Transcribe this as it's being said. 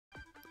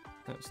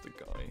That's the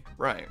guy.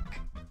 Right.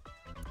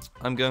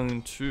 I'm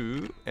going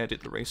to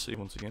edit the racer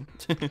once again.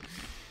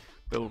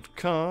 Build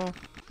car.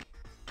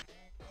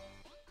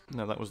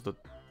 No, that was the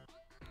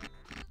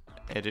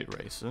edit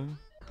racer.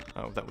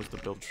 Oh, that was the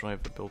build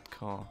driver, build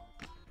car.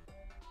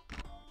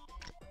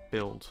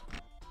 Build.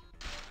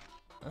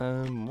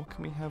 What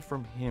can we have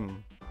from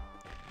him?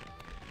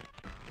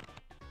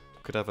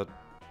 Could have a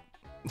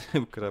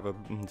could have a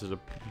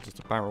just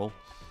a barrel.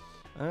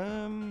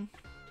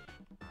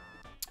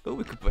 Oh,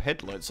 we could put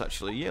headlights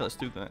actually. Yeah, let's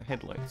do that.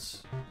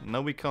 Headlights.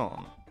 No, we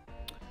can't.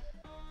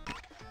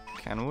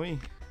 Can we?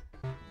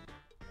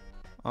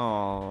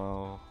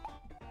 Oh.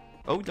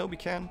 Oh, no, we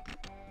can.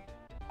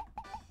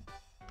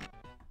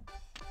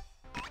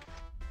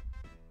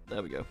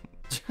 There we go.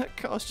 That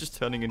car's just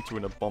turning into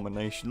an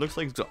abomination. Looks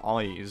like it's got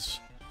eyes.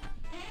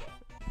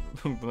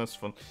 That's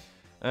fun.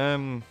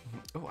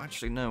 Oh,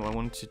 actually, no. I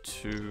wanted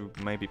to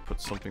maybe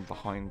put something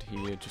behind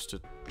here just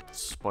to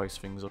spice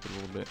things up a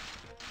little bit.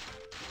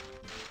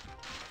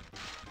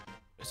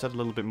 Let's add a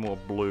little bit more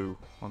blue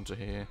onto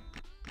here.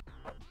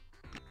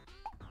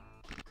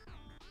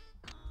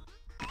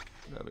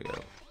 There we go.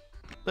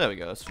 There we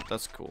go.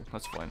 That's cool.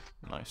 That's fine.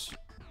 Nice.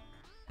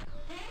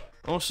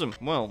 Awesome.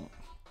 Well,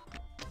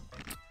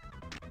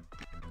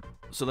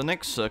 so the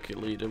next circuit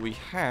leader we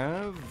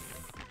have.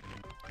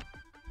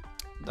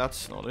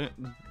 That's not it.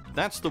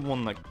 That's the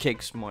one that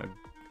kicks my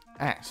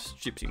ass.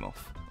 Gypsy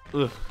Moth.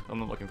 Ugh. I'm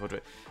not looking forward to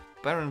it.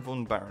 Baron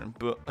von Baron.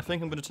 But I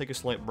think I'm going to take a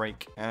slight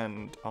break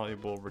and I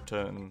will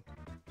return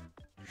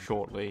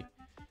shortly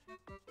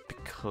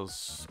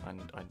because I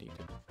need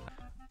it.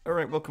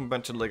 Alright, welcome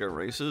back to LEGO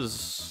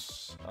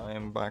Racers. I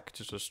am back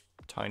to just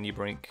tiny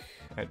break.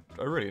 I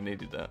really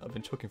needed that. I've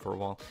been talking for a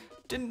while.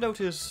 Didn't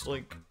notice,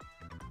 like,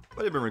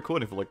 I've been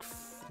recording for like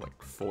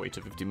 40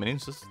 to 50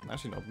 minutes. That's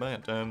actually not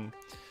bad.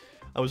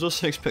 I was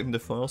also expecting the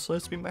file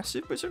size to be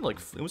massive, but it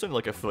was only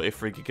like a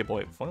 33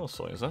 gigabyte file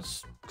size.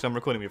 That's because I'm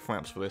recording with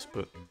fraps for this,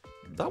 but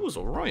that was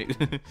alright.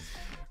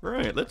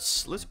 Right,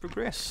 let's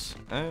progress.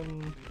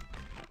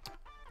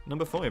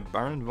 Number 5,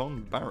 Baron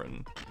von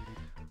Baron.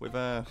 With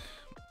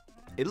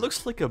it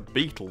looks like a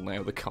beetle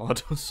now, the car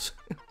does.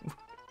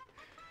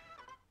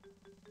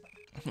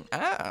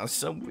 Ah,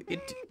 so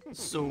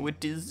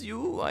it is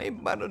you, I,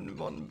 Baron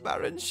von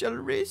Baron, shall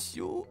race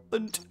you,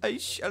 and I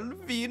shall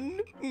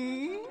win.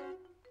 I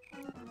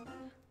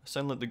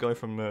sound like the guy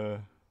from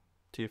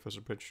TFS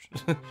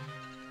Abridged.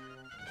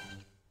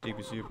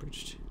 BBC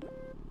Abridged.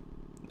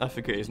 I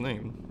forget his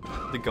name.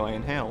 The guy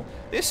in hell.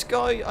 This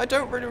guy, I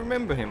don't really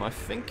remember him. I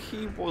think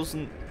he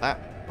wasn't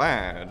that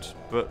bad,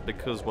 but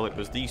because, well, it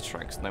was these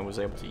tracks and I was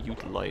able to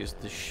utilize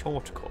the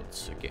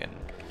shortcuts again.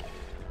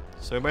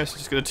 So basically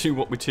just gonna do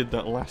what we did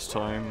that last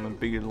time and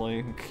be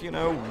like, you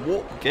know,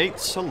 warp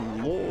gates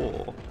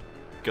galore.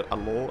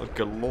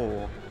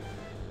 Galore.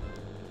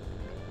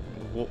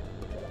 Warp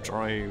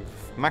drive.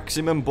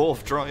 Maximum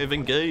morph drive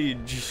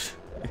engage.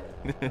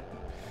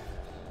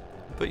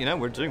 But you know,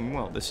 we're doing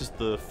well. This is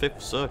the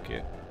 5th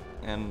circuit,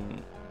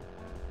 and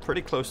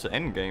pretty close to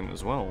endgame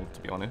as well,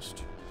 to be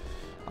honest.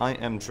 I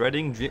am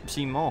dreading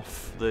Gypsy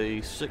Moth,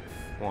 the 6th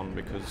one,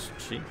 because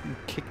she can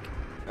kick.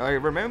 I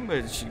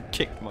remember she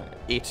kicked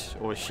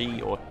or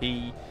she, or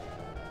he.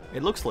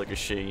 It looks like a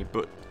she,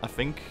 but I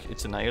think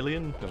it's an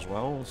alien as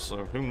well,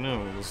 so who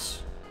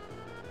knows?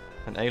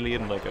 An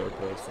alien Lego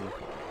person.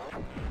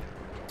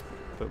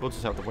 But we'll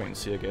just have to wait and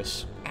see, I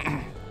guess.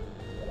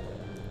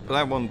 But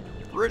that one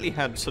really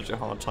had such a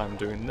hard time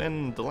doing.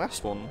 Then the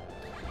last one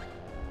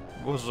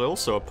was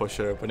also a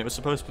push-up, and it was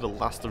supposed to be the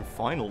last and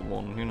final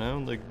one, you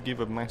know? They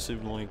give a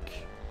massive,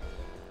 like...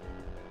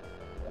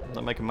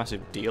 They make a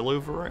massive deal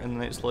over it,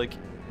 and it's like,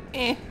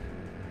 eh.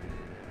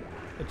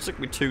 It took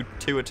me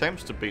two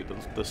attempts to beat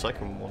the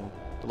second one.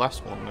 The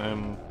last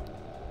one,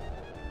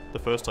 the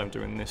first time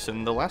doing this,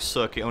 and the last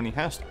circuit only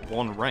has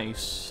one race,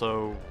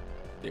 so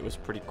it was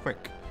pretty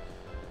quick.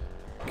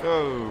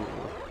 Go!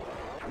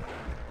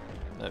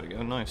 There we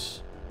go,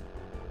 nice.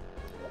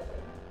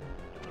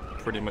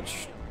 Pretty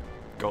much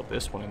got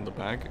this one in the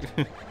bag.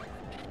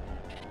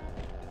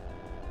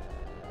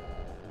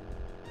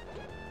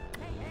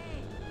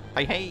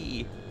 Hey,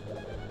 hey!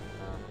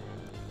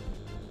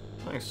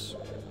 Nice.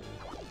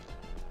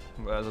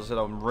 But as I said,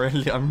 I'm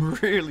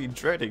really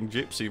dreading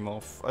Gypsy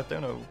Moth. I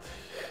don't know.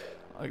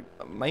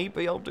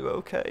 Maybe I'll do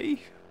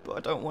okay, but I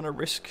don't want to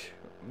risk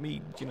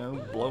me, you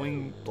know,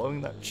 blowing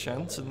that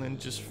chance and then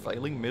just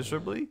failing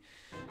miserably.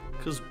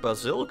 Because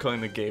Basil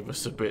kind of gave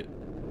us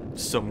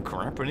some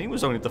crap, and he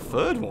was only the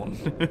 3rd one.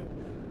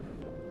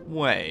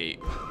 Wait.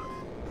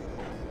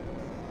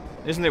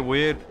 Isn't it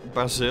weird?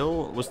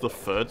 Basil was the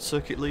 3rd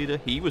circuit leader.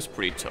 He was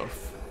pretty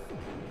tough.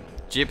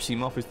 Gypsy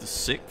Moth is the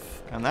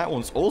 6th, and that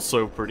one's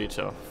also pretty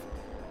tough.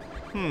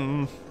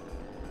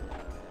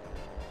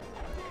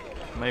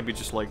 Maybe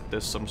just like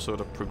there's some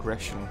sort of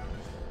progression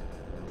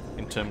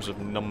in terms of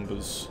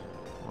numbers.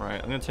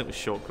 Right, I'm gonna take the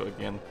shortcut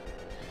again.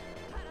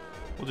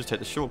 We'll just take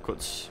the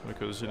shortcuts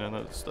because, you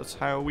know, that's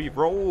how we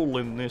roll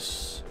in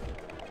this.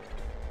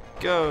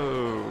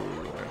 Go!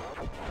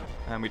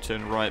 And we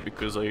turn right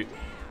because I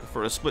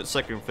for a split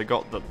second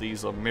forgot that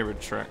these are mirrored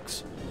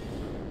tracks.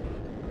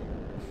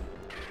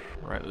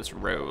 Right, let's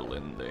roll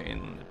in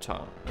the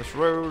time. Let's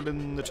roll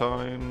in the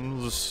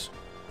times.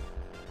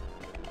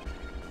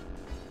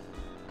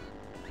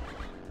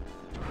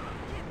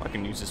 I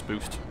can use this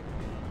boost.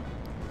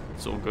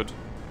 It's all good.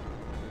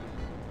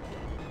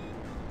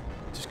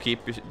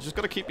 Just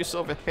gotta keep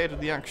yourself ahead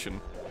of the action.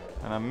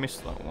 And I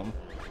missed that one.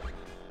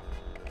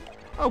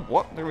 Oh,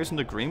 what? There isn't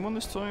a green one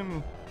this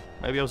time?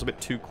 Maybe I was a bit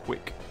too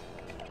quick.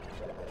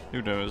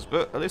 Who knows?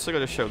 But at least I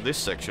gotta show this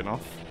section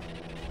off.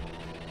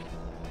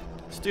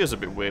 Steers a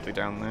bit weirdly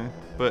down there,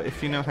 but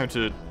if you know how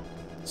to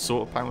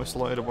sort of power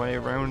slide away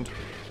around,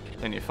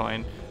 then you're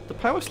fine. The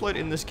power slide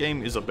in this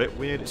game is a bit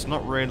weird. It's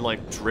not really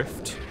like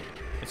drift.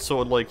 It's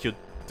sort of like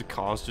the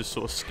car's just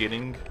sort of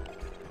skidding,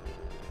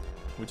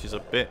 which is a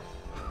bit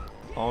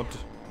odd.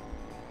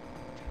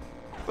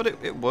 But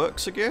it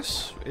works, I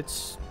guess.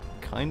 It's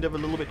kind of a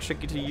little bit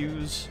tricky to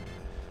use.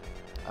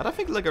 I don't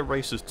think LEGO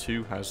Racers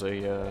 2 has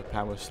a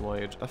power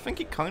slide. I think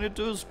it kind of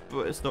does,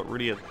 but it's not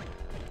really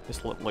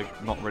it's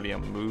like not really a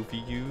move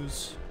you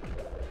use.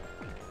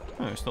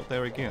 Oh, it's not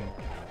there again.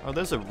 Oh,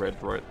 there's a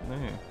red right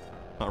there.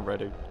 Not a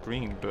red, a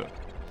green, but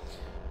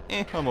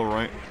I'm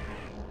alright.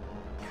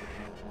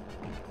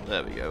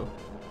 There we go.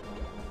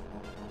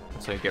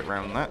 That's how you get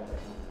around that.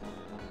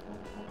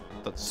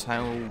 That's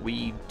how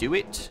we do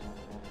it.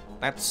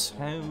 That's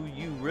how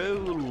you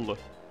roll.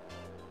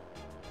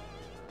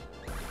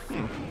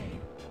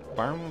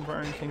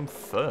 Baron came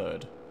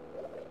third.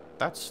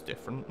 That's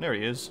different. There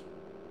he is.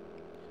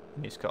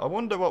 I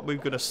wonder what we're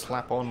gonna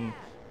slap on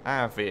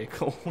our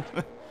vehicle.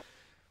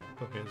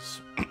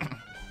 Because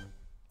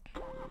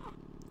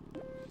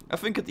I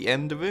think at the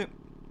end of it,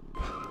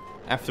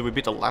 after we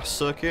beat the last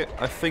circuit,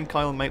 I think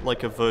I'll make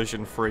like a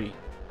version 3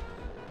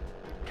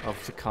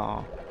 of the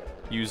car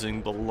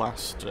using the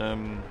last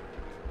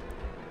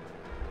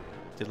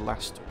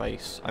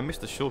base. I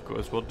missed the shortcut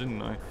as well,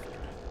 didn't I?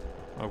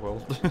 Oh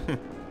well.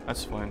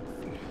 That's fine.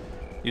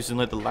 Using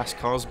like the last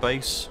car's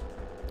base,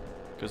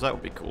 because that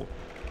would be cool.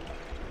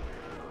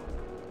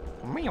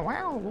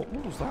 Meow!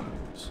 What was that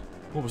noise?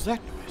 What was that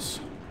noise?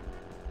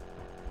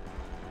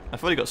 I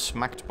thought he got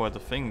smacked by the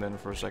thing then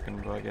for a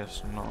second, but I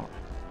guess not.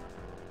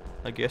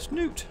 I guess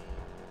Newt.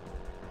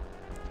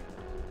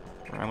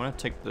 Right, I'm gonna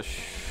take the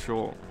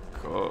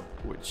shortcut,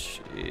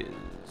 which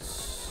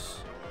is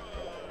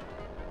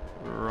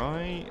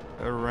right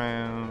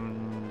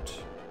around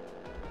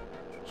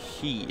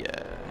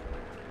here.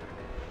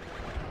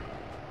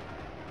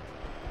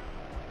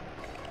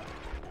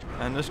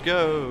 And let's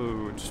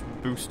go! Just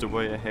boost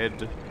away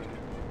ahead.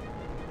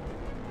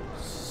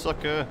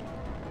 Sucker!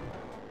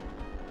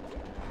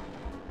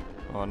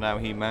 Oh, now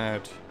he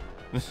mad.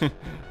 I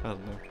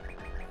don't know.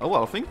 Oh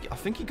well, I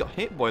think he got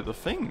hit by the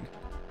thing.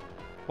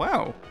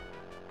 Wow.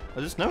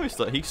 I just noticed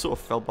that he sort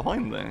of fell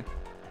behind there.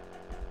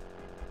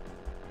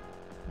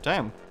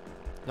 Damn.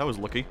 That was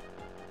lucky.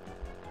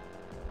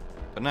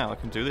 But now I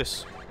can do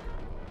this.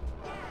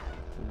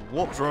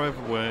 Warp drive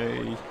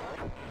away.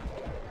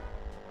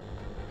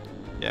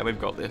 Yeah,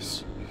 we've got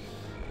this.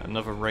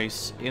 Another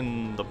race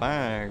in the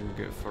bag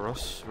for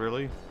us,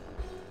 really.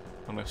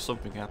 Unless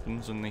something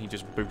happens and he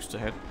just boosts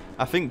ahead.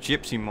 I think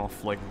Gypsy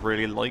Moth like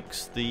really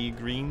likes the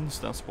greens.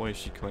 That's why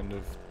she kind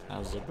of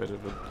has a bit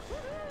of a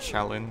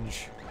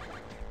challenge.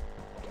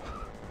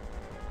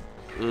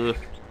 Ugh.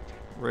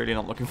 Really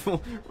not looking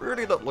forward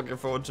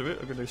to it.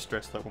 I'm gonna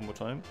stress that one more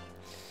time.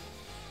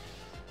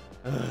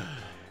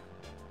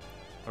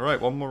 Alright,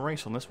 one more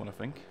race on this one, I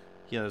think.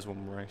 Yeah, there's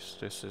one more race.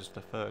 This is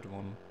the third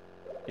one.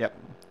 Yep.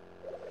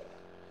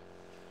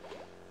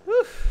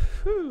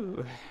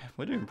 Woohoo!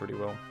 We're doing pretty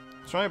well.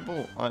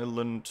 Tribal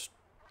Island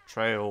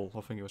Trail.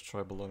 I think it was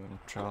Tribal Island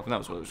Trail. I think that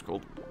was what it was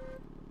called.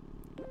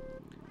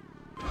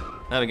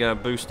 There we go.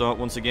 Boost start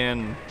once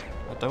again.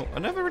 I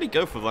never really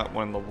go for that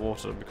one in the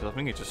water because I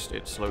think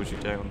it slows you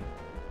down.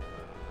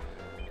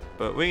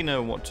 But we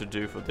know what to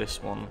do for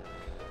this one.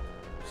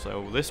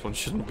 So this one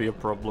shouldn't be a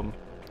problem.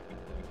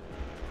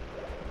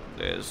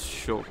 There's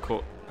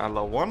shortcut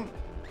ala 1.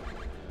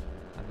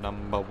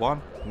 Number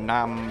 1.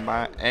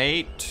 Number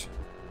 8.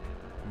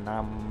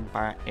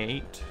 Number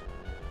 8.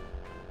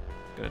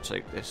 Gonna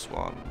take this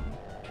one.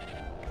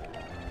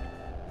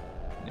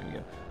 There we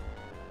go.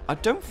 I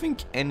don't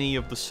think any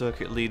of the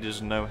circuit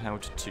leaders know how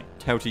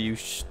to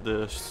use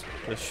the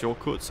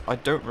shortcuts. I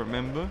don't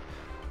remember.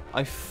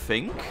 I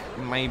think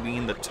maybe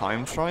in the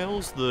time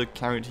trials the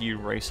character you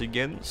race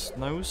against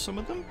knows some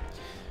of them.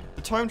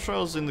 The time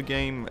trials in the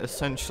game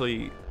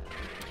essentially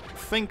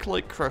think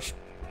like Crash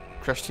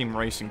Team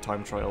Racing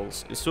time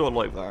trials. It's sort of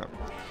like that.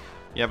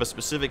 You have a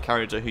specific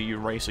character who you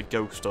race a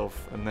ghost of,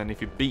 and then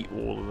if you beat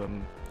all of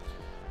them,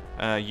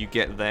 you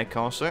get their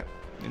car set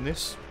in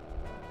this.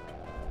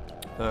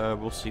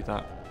 We'll see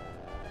that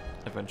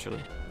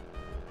eventually.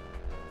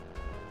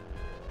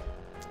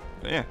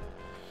 But yeah,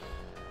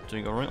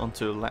 doing alright.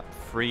 Onto lap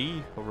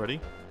 3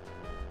 already.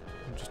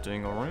 I'm just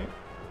doing alright.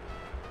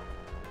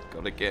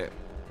 Gotta get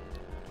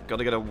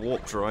a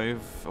warp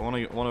drive. I want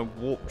a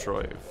warp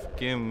drive.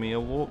 Give me a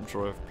warp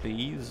drive,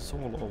 please. That's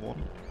all I want.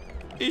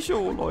 is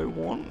all I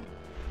want.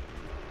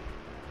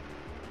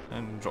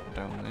 And drop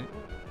down there.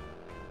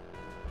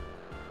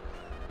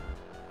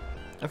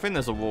 I think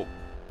there's a warp.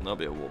 There'll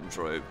be a warp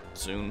drive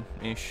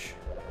soon-ish.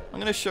 I'm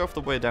going to show off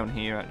the way down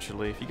here,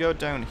 actually. If you go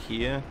down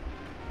here...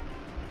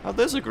 Oh,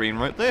 there's a green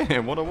right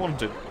there, what I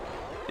wanted.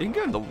 You can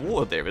go in the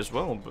water there as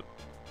well, but...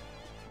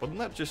 Wouldn't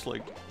that just,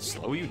 like,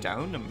 slow you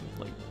down and,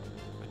 like,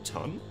 a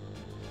ton?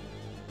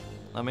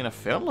 I mean, I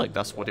felt like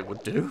that's what it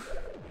would do.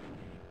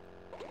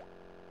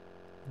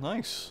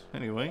 Nice.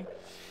 Anyway,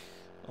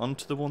 on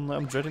to the one that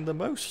I'm dreading the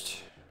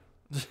most.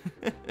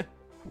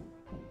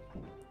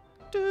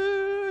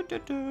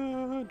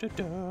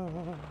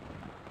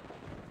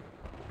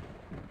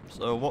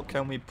 So what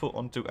can we put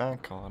onto our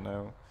car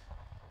now?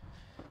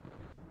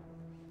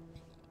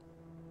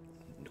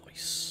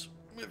 Nice.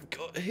 We've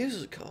got,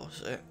 here's a car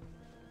set.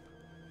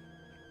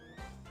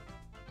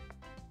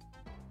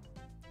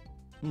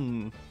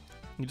 He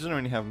doesn't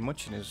really have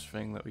much in his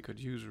thing that we could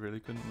use, really,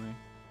 couldn't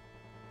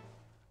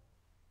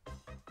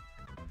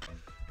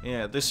we?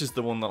 Yeah, this is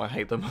the one that I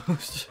hate the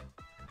most.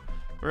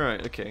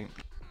 Right, okay.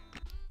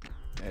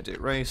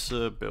 Edit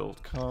racer,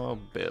 build car,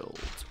 build.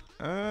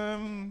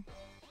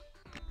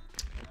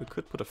 We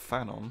could put a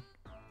fan on.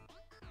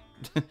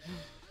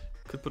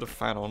 Could put a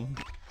fan on.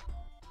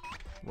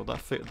 Will that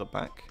fit at the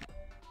back?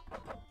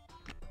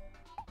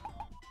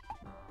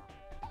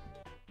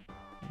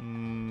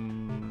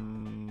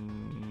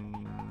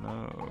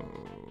 No,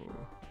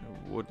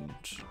 it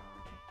wouldn't.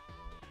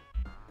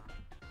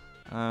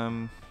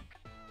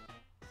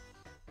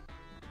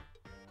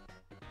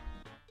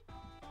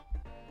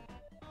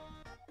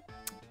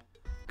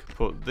 Could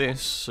put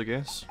this, I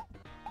guess.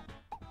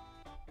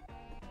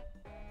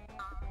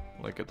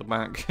 Like at the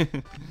back.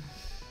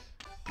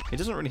 He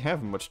doesn't really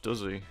have much,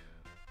 does he?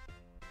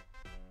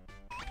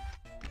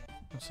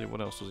 Let's see,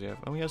 what else does he have?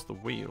 Oh, he has the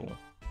wheel.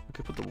 We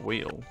could put the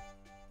wheel.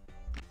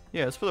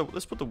 Yeah, let's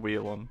put the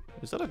wheel on.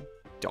 Is that a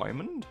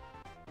diamond?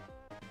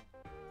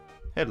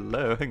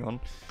 Hello, hang on.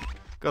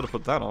 Gotta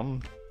put that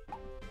on.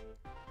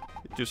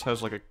 It just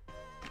has like a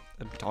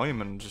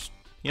diamond. Just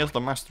he has the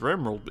Master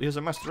Emerald. He has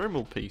a Master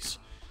Emerald piece.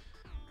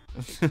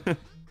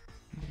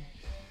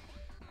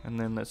 And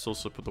then let's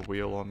also put the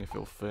wheel on if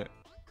it'll fit.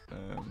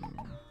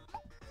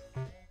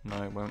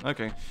 No, it won't.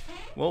 Okay.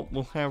 Well,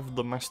 we'll have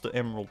the Master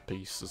Emerald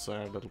piece as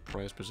our little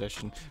prized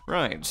possession.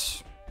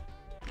 Right.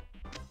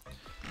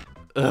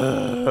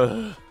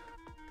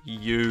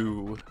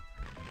 You.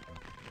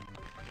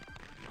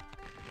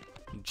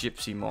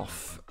 Gypsy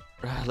Moth.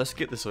 Let's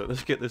get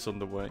this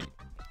underway.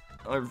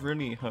 I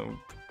really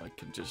hope I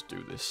can just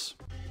do this.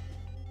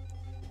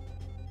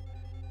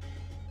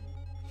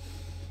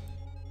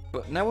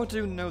 But now I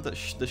do know that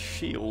the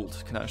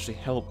shield can actually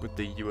help with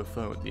the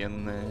UFO at the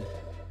end there.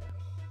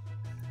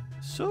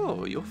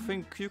 So, you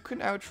think you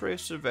can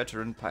outrace a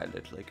veteran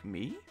pilot like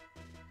me?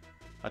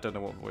 I don't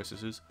know what voice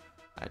this is.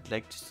 I'd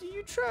like to see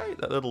you try.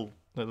 That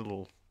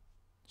little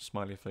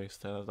smiley face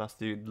there. That's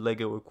the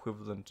Lego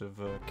equivalent of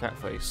cat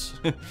face.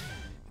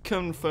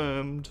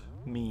 Confirmed.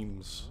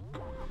 Memes.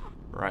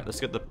 Right,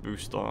 let's get the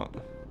boost art.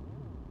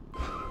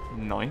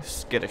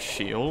 Nice. Get a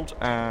shield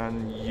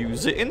and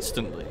use it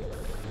instantly.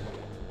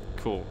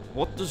 Cool.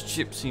 What does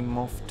Gypsy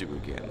Moth do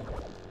again?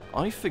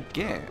 I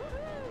forget.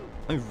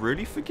 I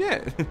really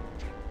forget.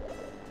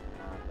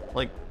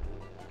 Like,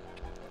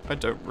 I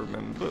don't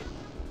remember.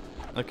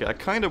 Okay, I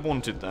kind of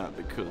wanted that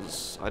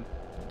because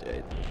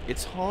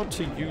it's hard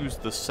to use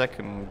the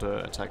second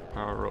attack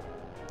power up.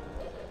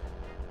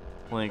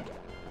 Like,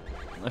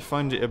 I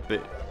find it a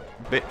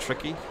bit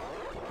tricky.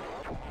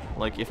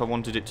 Like, if I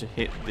wanted it to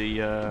hit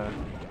the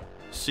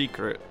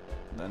secret,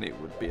 then it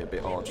would be a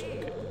bit odd.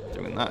 Okay,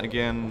 doing that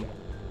again.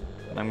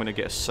 And I'm gonna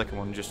get a second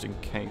one just in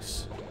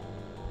case.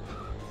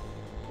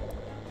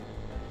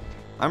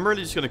 I'm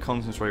really just gonna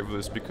concentrate with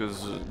this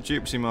because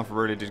Gypsy Moth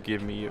really did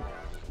give me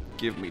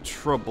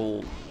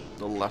trouble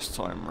the last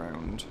time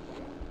round.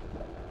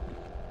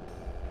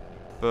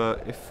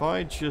 But if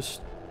I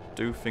just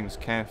do things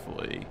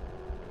carefully,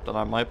 then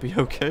I might be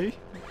okay.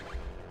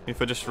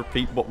 If I just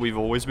repeat what we've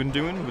always been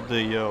doing with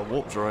the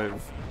warp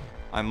drive,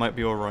 I might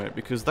be alright.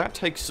 Because that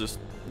takes us,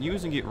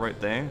 using it right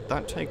there,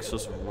 that takes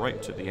us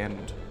right to the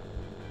end.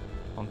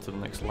 Onto the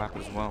next lap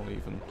as well,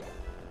 even.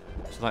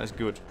 So that is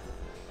good.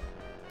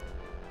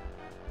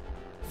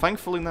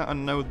 Thankfully that I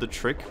know the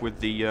trick with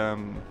the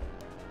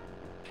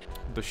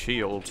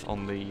shield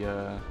on the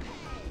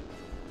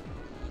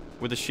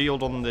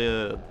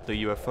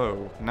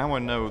UFO. Now I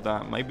know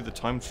that maybe the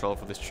time trial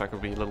for this track will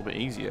be a little bit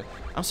easier.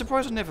 I'm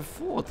surprised I never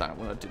thought of that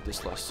when I did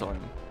this last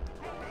time.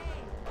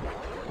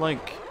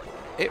 Like,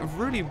 it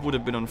really would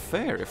have been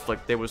unfair if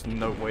like there was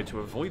no way to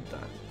avoid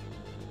that.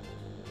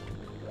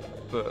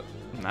 But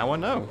now I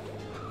know.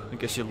 I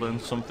guess you learn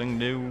something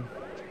new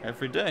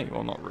every day.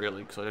 Well, not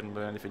really, because I didn't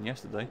learn anything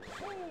yesterday.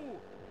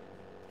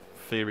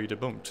 Theory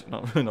debunked.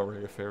 Not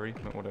really a theory,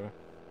 but whatever.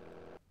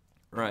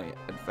 Right,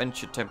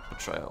 Adventure Temple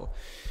Trail.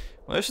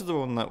 Well, this is the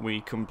one that we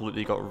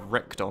completely got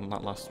wrecked on,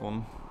 that last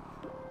one.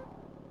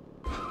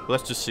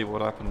 Let's just see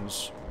what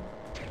happens.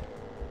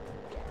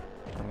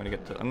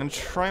 I'm gonna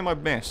try my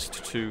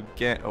best to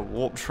get a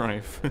warp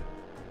drive.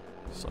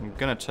 So I'm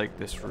gonna take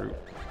this route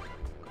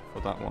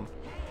for that one.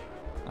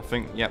 I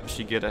think, yep,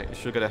 she'll get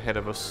ahead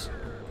of us.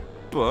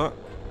 But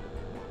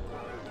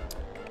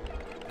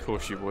of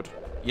course she would.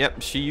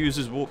 Yep, she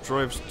uses warp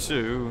drives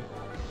too.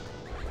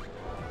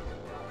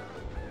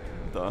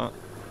 But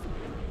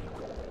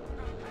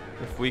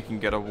if we can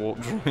get a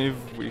warp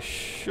drive, we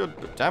should.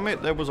 But damn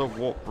it, there was a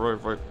warp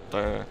drive right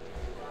there.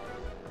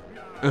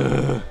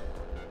 Ugh.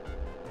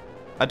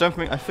 I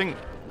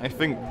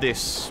think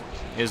this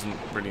isn't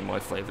really my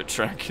favourite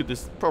track.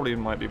 This probably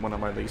might be one of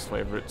my least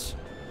favourites.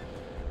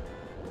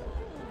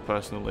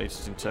 Personally,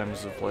 just in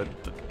terms of like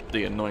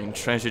the annoying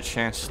treasure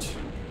chest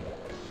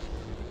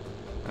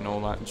and all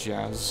that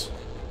jazz.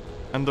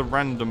 And the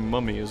random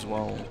mummy as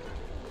well.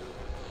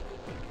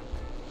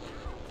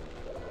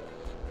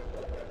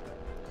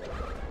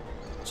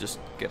 Just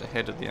get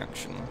ahead of the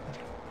action.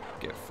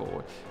 Get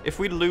forward. If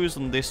we lose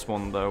on this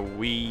one though,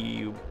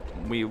 we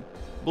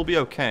will be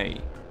okay.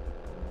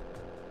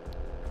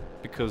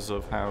 Because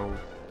of how...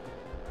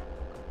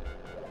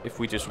 If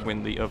we just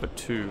win the other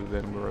two,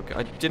 then we're okay.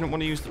 I didn't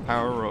want to use the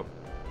power-up.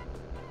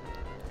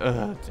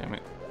 Damn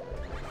it.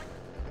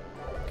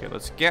 Okay,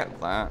 let's get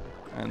that.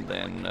 And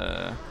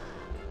then,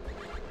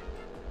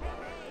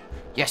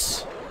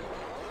 yes!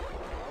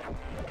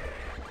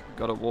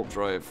 Got a warp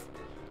drive.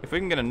 If we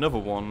can get another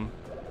one,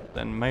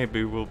 then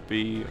maybe we'll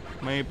be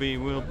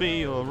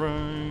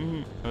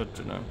alright. I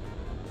don't know.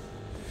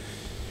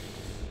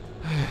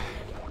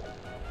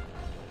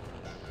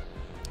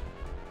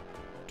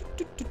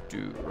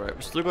 Right,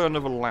 we've still got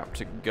another lap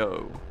to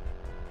go,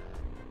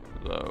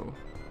 though.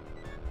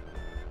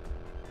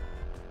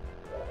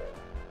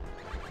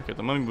 Okay,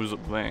 the mummy was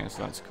up there,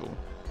 so that's cool.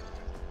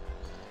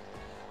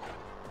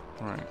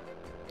 Right.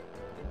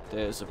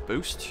 There's a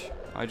boost.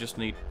 I just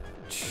need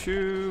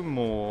 2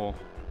 more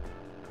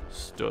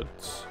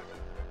studs.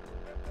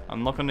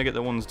 I'm not going to get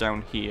the ones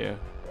down here,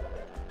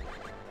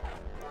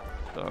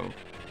 though,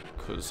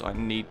 because I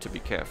need to be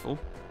careful.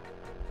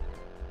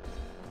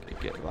 Okay,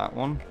 get that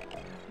one.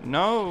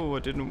 No,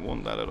 I didn't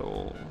want that at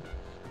all.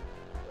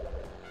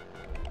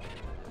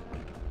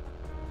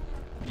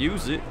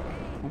 Use it.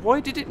 Why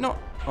did it not?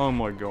 Oh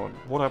my god!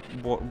 What?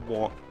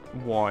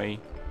 Why?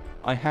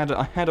 I had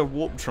a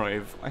warp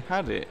drive. I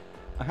had it.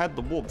 I had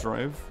the warp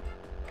drive.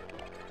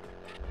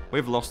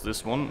 We've lost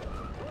this one.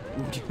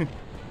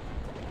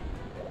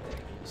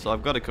 So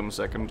I've got to come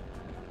second.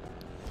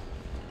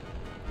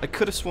 I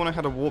could have sworn I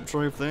had a warp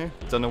drive there.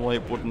 Don't know why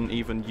it wouldn't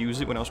even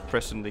use it when I was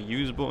pressing the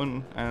use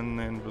button, and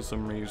then for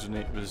some reason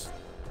it was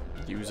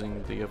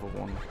using the other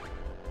one.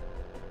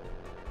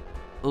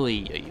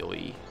 Oi, oi,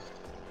 oi.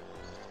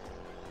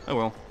 Oh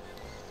well.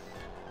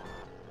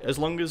 As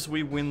long as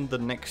we win the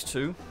next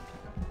 2,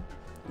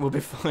 we'll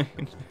be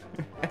fine.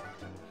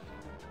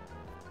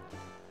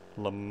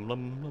 Lum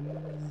lum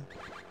lum.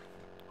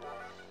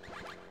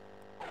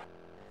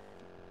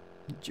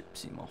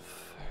 Gypsy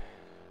Moth.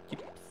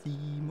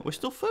 We're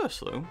still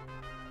first though.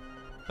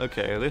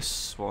 Okay,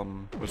 this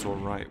one was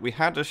alright. We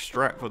had a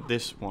strat for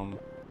this one.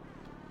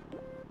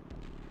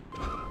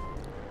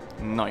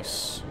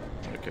 Nice.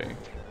 Okay.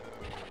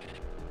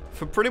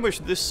 For pretty much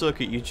this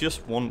circuit, you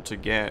just want to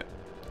get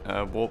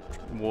warp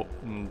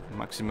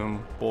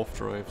maximum warp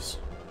drives.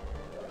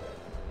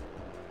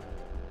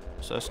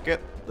 So let's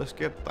get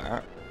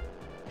that.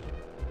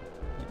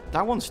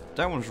 That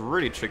one's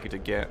really tricky to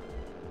get.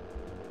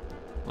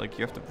 Like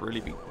you have to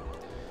really be.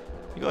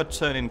 You gotta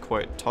turn in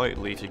quite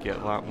tightly to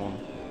get that one.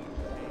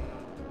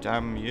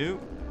 Damn you.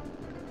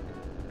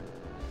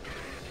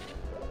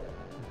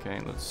 Okay,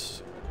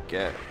 let's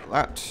get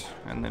that,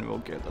 and then we'll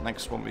get the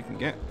next one we can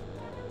get.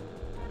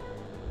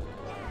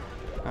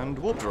 And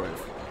warp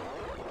drive.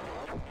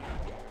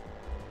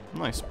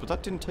 Nice, but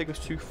that didn't take us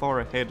too far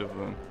ahead of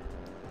them.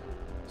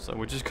 So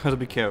we just gotta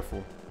be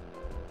careful.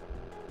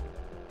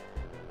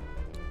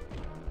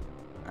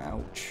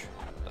 Ouch.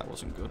 That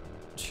wasn't good.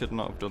 Should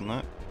not have done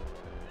that.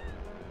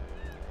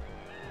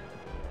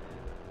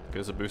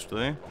 There's a boost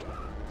there.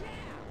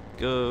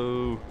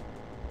 Go.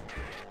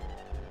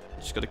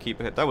 Just gotta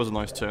keep ahead. That was a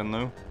nice turn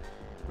though.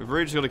 We've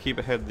really just gotta keep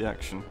ahead of the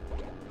action.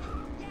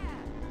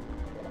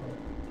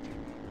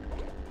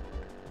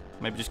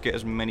 Maybe just get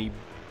as many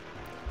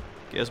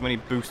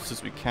boosts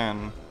as we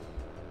can.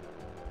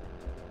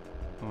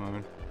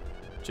 Oh,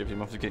 Gypsy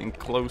Moth is getting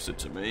closer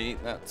to me.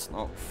 That's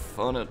not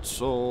fun at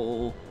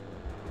all.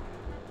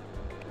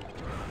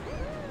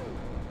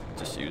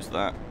 Just use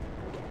that.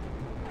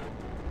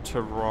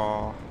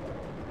 Ta-ra.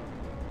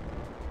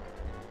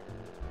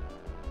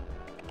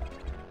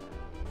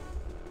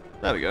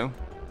 There we go.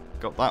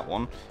 Got that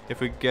one. If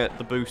we get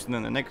the boost and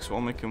then the next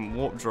one, we can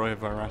warp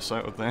drive our ass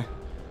out of there.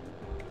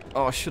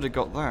 Oh, I should have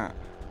got that.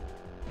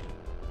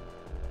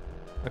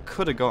 I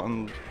could have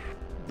gotten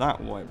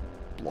that white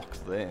block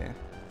there.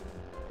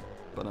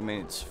 But I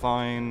mean, it's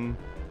fine.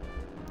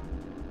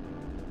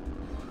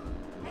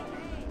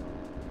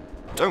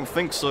 Don't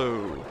think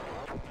so.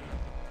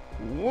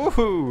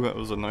 Woohoo! That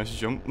was a nice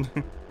jump.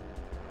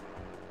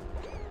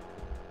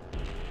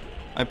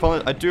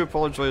 I do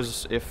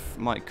apologise if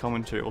my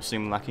commentary will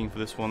seem lacking for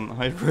this one.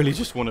 I really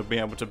just want to be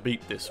able to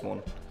beat this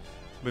one.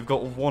 We've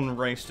got one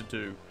race to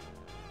do.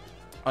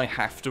 I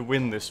have to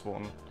win this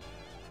one.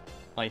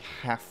 I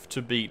have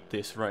to beat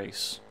this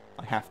race.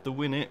 I have to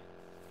win it.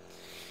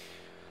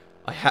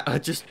 I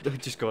just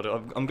got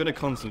it. I'm gonna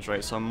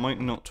concentrate, so I might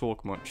not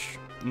talk much.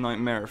 Night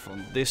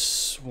Marathon.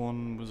 This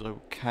one was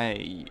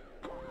okay.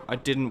 I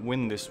didn't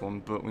win this one,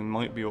 but we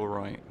might be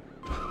alright.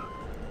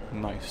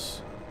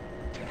 Nice.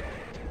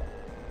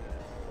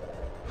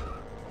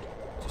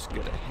 Just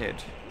get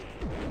ahead.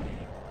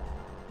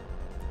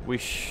 We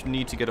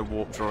need to get a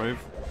warp drive.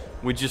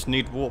 We just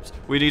need warps.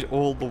 We need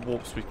all the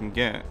warps we can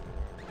get.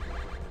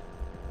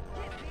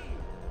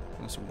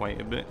 Let's wait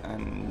a bit,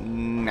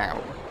 and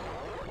now.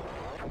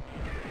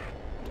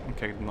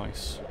 Okay,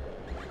 nice.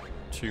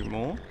 2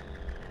 more.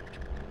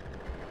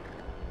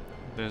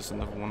 There's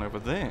another one over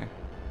there.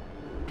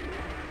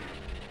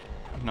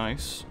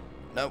 Nice.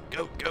 No,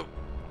 go, go,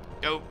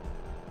 go.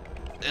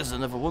 There's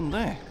another one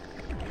there.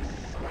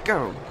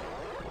 Go.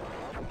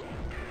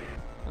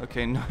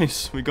 Okay,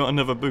 nice. We got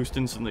another boost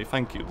instantly.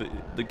 Thank you.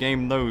 The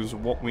game knows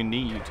what we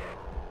need.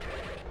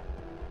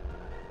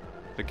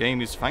 The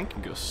game is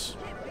thanking us.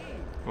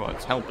 Well,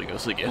 it's helping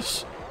us, I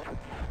guess.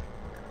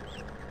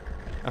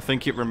 I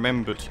think it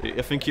remembered.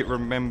 I think it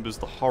remembers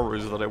the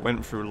horrors that I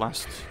went through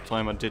last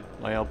time I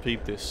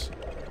LP'd this.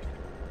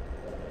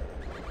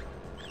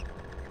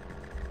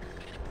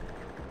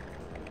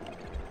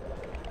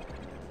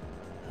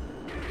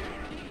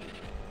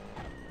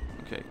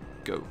 Okay,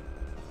 go.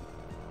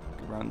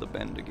 Around the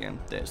bend again.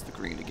 There's the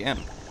green again.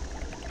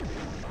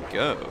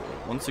 Go.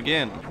 Once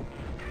again.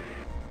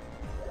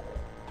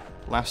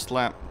 Last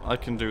lap. I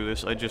can do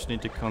this. I just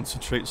need to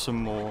concentrate some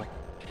more.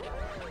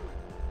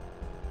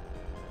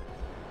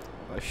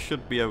 I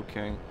should be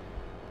okay.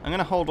 I'm going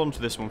to hold on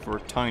to this one for a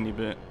tiny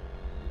bit.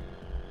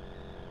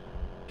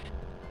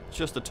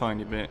 Just a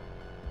tiny bit.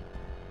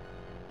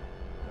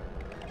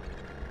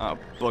 Ah,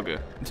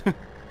 bugger.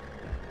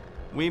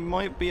 We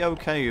might be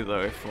okay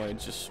though if I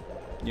just,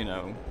 you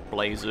know,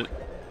 blaze it.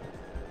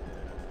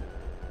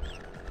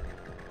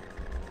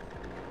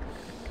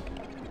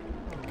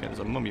 Okay, there's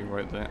a mummy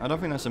right there. I don't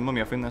think that's a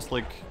mummy, I think that's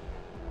like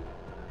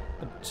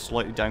a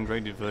slightly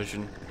downgraded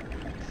version.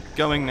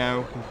 Going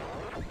now.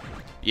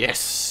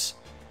 Yes!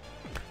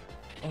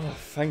 Oh,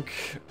 thank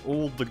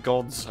all the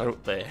gods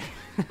out there.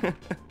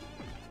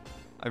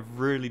 I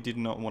really did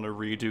not want to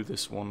redo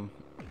this one.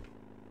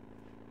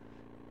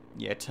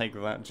 Yeah, take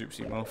that,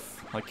 Gypsy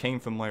Moth. I came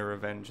for my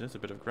revenge. There's a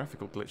bit of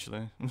graphical glitch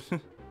there.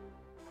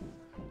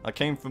 I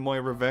came for my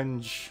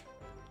revenge.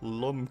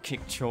 Lum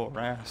kicked your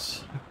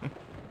ass.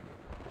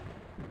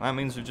 That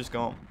means we've just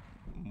got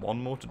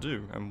one more to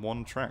do, and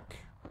one track.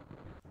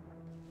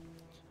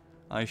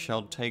 I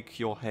shall take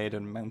your head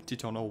and mount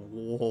it on a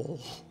wall.